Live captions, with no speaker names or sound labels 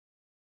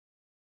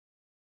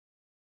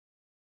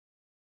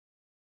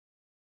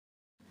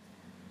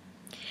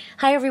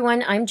Hi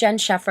everyone, I'm Jen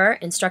Sheffer,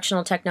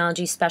 Instructional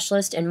Technology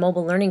Specialist and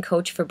Mobile Learning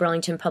Coach for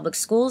Burlington Public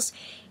Schools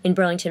in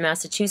Burlington,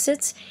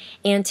 Massachusetts.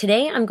 And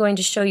today I'm going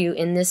to show you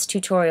in this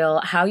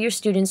tutorial how your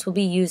students will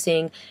be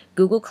using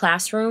Google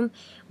Classroom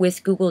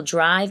with Google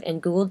Drive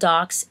and Google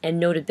Docs and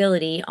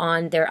Notability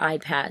on their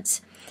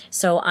iPads.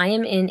 So I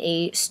am in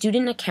a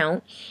student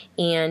account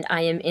and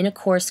I am in a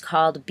course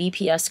called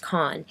BPS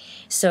Con.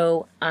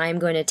 So I'm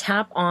going to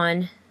tap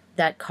on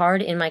that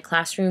card in my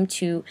classroom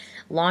to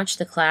launch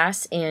the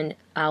class, and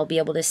I'll be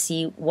able to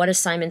see what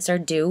assignments are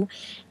due.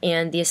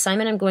 And the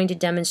assignment I'm going to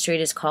demonstrate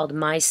is called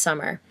My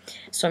Summer.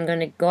 So I'm going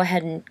to go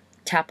ahead and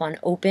tap on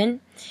Open,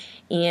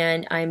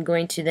 and I'm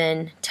going to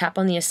then tap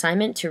on the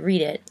assignment to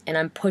read it, and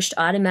I'm pushed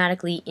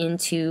automatically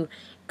into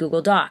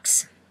Google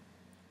Docs.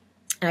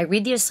 I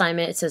read the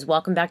assignment. It says,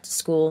 "Welcome back to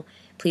school.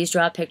 Please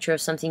draw a picture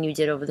of something you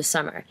did over the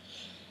summer."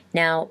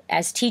 Now,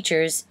 as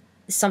teachers,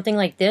 something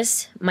like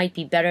this might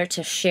be better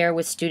to share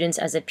with students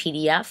as a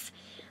PDF,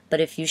 but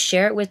if you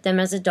share it with them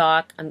as a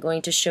doc, I'm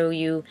going to show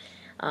you,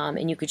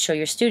 and you could show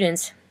your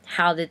students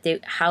how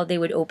they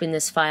would open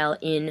this file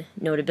in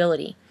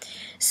Notability.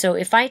 So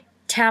if I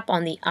tap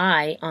on the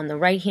I on the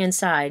right hand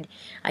side,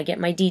 I get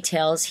my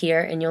details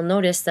here, and you'll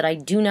notice that I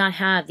do not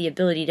have the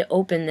ability to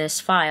open this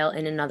file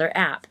in another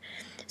app.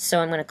 So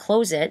I'm going to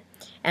close it,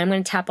 and I'm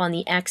going to tap on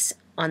the X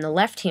on the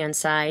left hand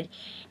side,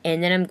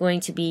 and then I'm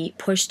going to be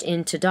pushed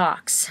into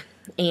Docs.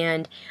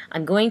 And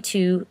I'm going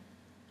to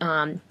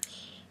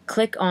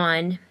click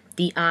on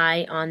the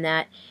I on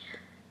that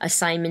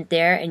assignment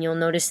there, and you'll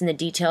notice in the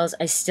details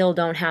I still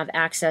don't have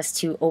access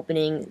to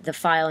opening the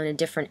file in a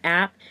different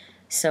app.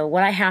 So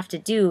what I have to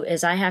do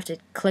is I have to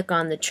click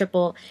on the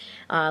triple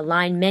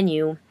line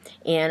menu,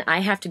 and I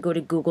have to go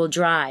to Google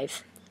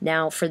Drive.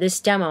 Now for this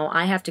demo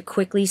I have to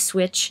quickly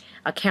switch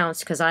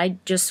accounts because I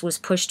just was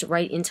pushed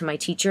right into my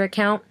teacher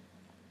account.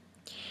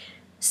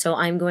 So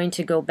I'm going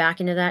to go back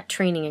into that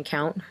training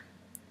account.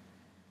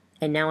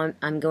 And now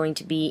I'm going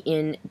to be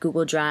in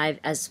Google Drive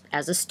as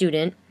a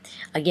student.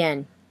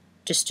 Again,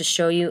 just to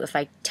show you, if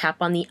I tap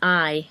on the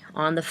I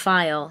on the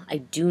file, I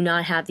do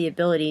not have the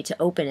ability to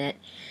open it.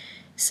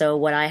 So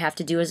what I have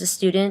to do as a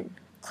student,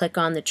 click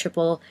on the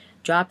triple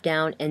drop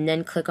down and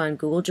then click on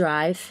Google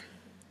Drive.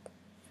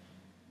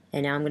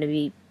 And now I'm going to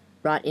be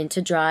brought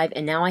into Drive,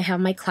 and now I have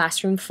my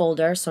classroom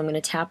folder, so I'm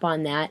going to tap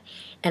on that,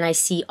 and I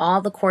see all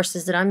the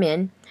courses that I'm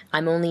in.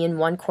 I'm only in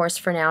one course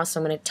for now,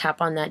 so I'm going to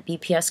tap on that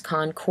BPS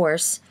Con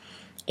course.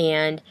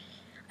 And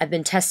I've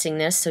been testing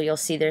this, so you'll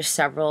see there's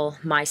several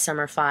My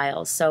Summer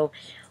files. So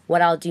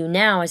what I'll do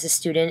now as a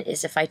student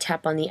is if I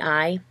tap on the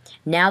I,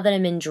 now that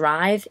I'm in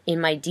Drive, in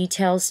my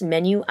Details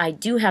menu, I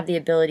do have the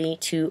ability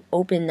to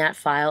open that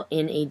file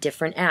in a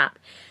different app.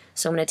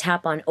 So I'm going to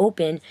tap on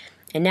Open,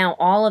 and now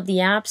all of the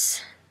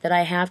apps that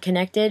I have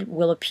connected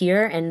will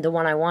appear, and the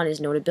one I want is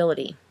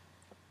Notability.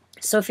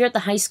 So if you're at the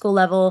high school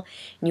level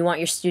and you want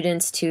your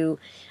students to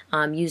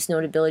use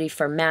Notability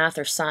for math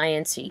or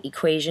science,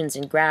 equations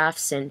and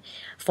graphs and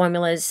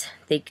formulas,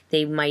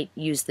 they might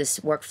use this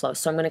workflow.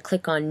 So I'm going to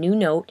click on New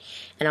Note,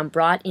 and I'm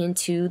brought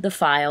into the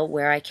file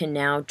where I can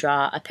now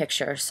draw a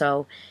picture.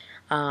 So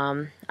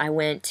I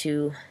went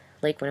to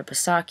Lake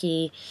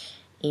Winnipesaukee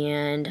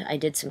and I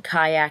did some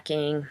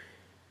kayaking.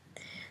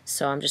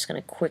 So I'm just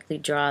going to quickly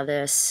draw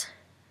this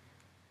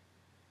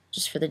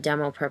just for the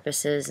demo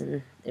purposes,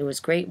 and it was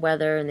great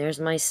weather, and there's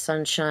my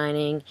sun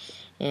shining,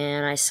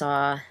 and I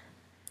saw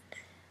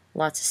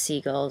lots of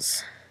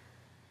seagulls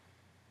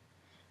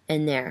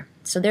in there.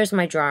 So there's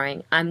my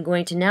drawing. I'm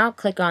going to now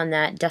click on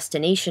that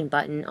destination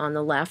button on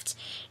the left,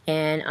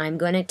 and I'm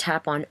going to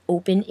tap on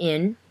Open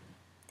In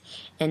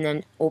and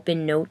then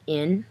Open Note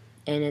In,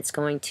 and it's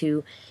going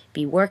to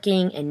be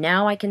working, and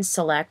now I can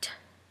select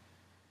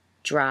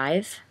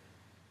Drive,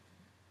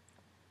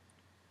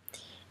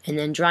 and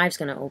then Drive's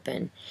going to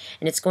open,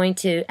 and it's going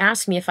to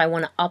ask me if I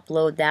want to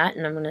upload that,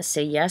 and I'm going to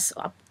say yes,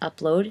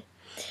 upload.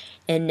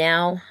 And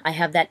now I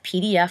have that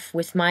PDF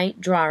with my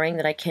drawing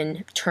that I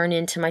can turn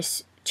into my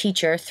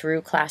teacher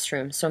through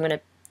Classroom. So I'm going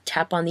to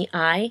tap on the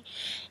I,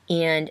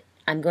 and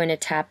I'm going to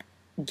tap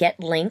Get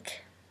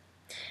Link,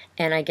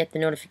 and I get the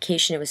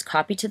notification it was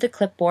copied to the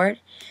clipboard.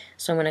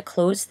 So I'm going to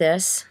close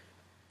this,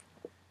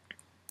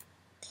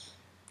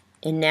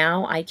 and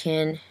now I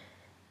can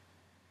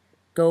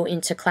go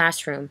into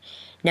Classroom.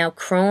 Now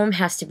Chrome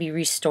has to be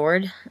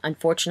restored.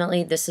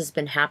 Unfortunately, this has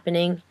been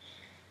happening,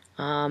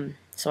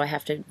 so I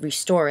have to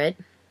restore it.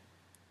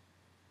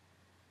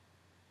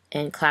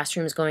 And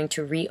Classroom is going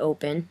to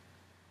reopen.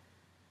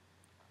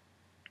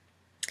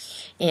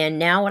 And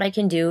now what I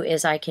can do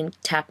is I can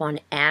tap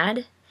on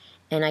Add,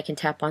 and I can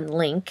tap on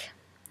Link.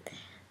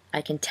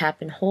 I can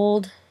tap and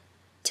hold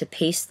to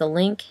paste the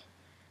link,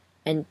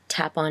 and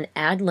tap on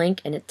Add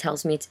Link, and it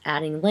tells me it's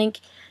adding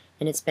link,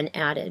 and it's been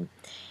added.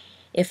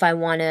 If I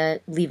want to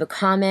leave a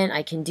comment,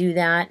 I can do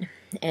that,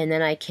 and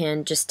then I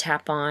can just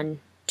tap on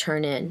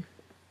Turn In.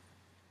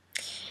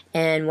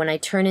 And when I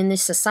turn in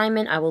this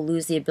assignment, I will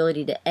lose the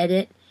ability to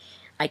edit.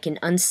 I can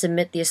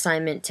unsubmit the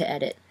assignment to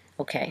edit.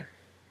 Okay,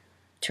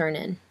 Turn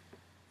In.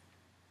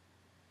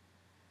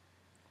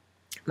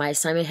 My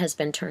assignment has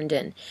been turned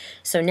in.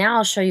 So now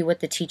I'll show you what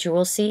the teacher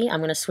will see. I'm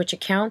going to switch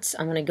accounts.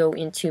 I'm going to go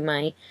into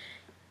my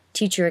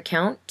teacher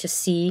account to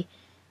see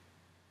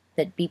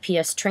that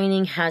BPS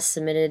Training has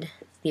submitted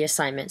the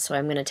assignment. So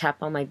I'm going to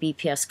tap on my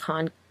BPS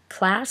Con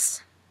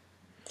class,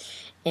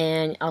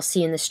 and I'll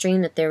see in the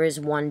stream that there is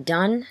one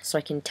done. So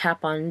I can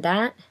tap on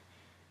that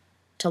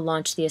to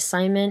launch the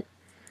assignment,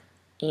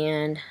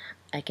 and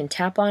I can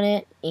tap on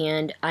it,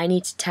 and I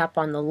need to tap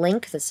on the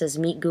link that says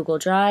Meet Google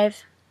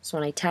Drive. So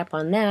when I tap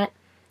on that,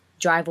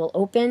 Drive will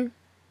open,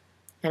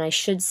 and I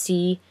should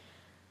see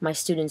my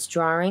student's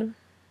drawing.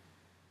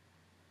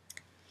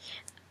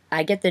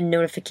 I get the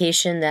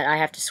notification that I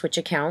have to switch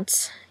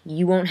accounts.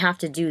 You won't have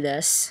to do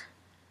this.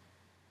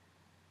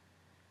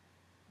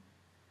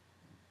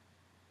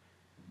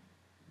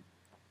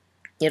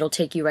 It'll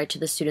take you right to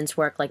the student's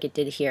work like it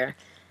did here.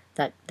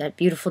 That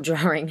beautiful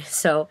drawing.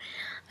 So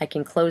I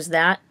can close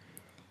that,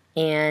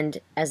 and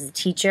as the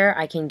teacher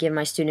I can give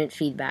my student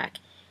feedback.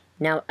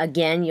 Now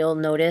again, you'll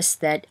notice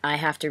that I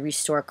have to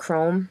restore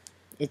Chrome.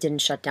 It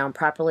didn't shut down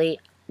properly.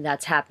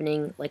 That's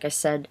happening, like I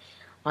said,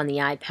 on the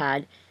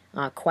iPad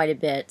quite a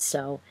bit.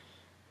 So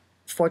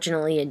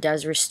fortunately it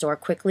does restore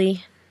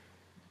quickly,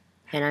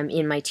 and I'm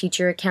in my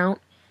teacher account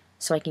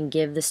so I can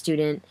give the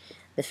student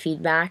the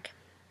feedback.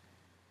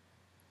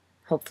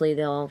 Hopefully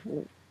they'll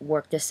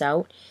work this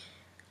out.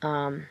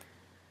 And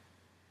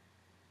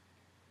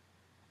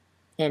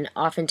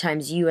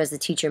oftentimes you as the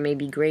teacher may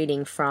be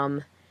grading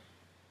from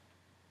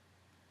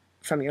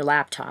your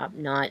laptop,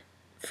 not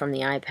from the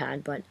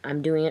iPad, but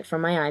I'm doing it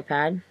from my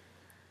iPad.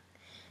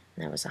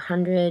 That was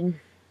 100.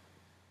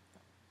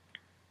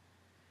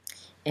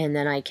 And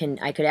then I could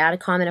add a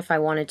comment if I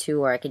wanted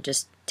to, or I could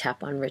just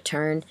tap on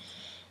return,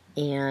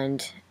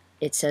 and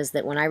it says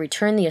that when I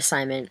return the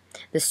assignment,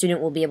 the student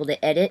will be able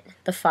to edit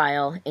the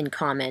file and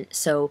comment.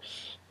 So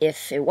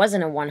if it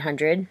wasn't a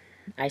 100,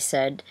 I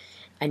said,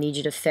 I need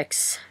you to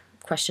fix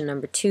question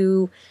number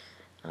 2,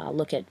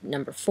 look at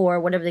number 4,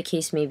 whatever the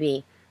case may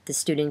be. The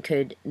student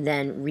could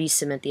then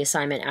resubmit the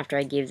assignment after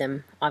I gave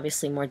them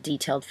obviously more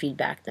detailed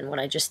feedback than what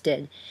I just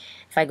did.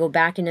 If I go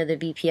back into the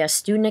BPS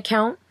student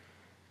account,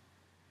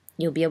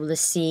 you'll be able to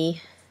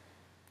see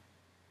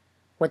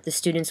what the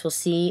students will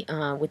see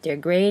with their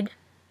grade.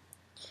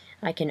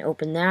 I can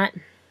open that,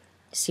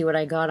 see what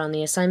I got on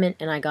the assignment,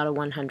 and I got a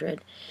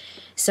 100.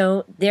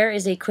 So there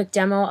is a quick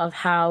demo of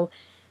how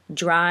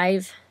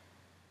Drive,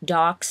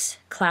 Docs,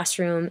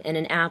 Classroom, and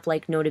an app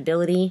like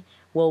Notability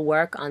will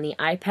work on the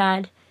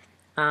iPad.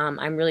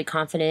 I'm really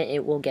confident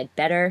it will get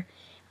better.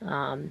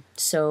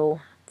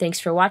 So thanks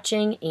for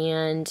watching,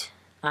 and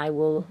I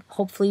will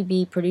hopefully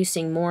be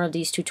producing more of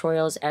these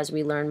tutorials as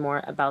we learn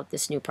more about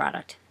this new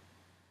product.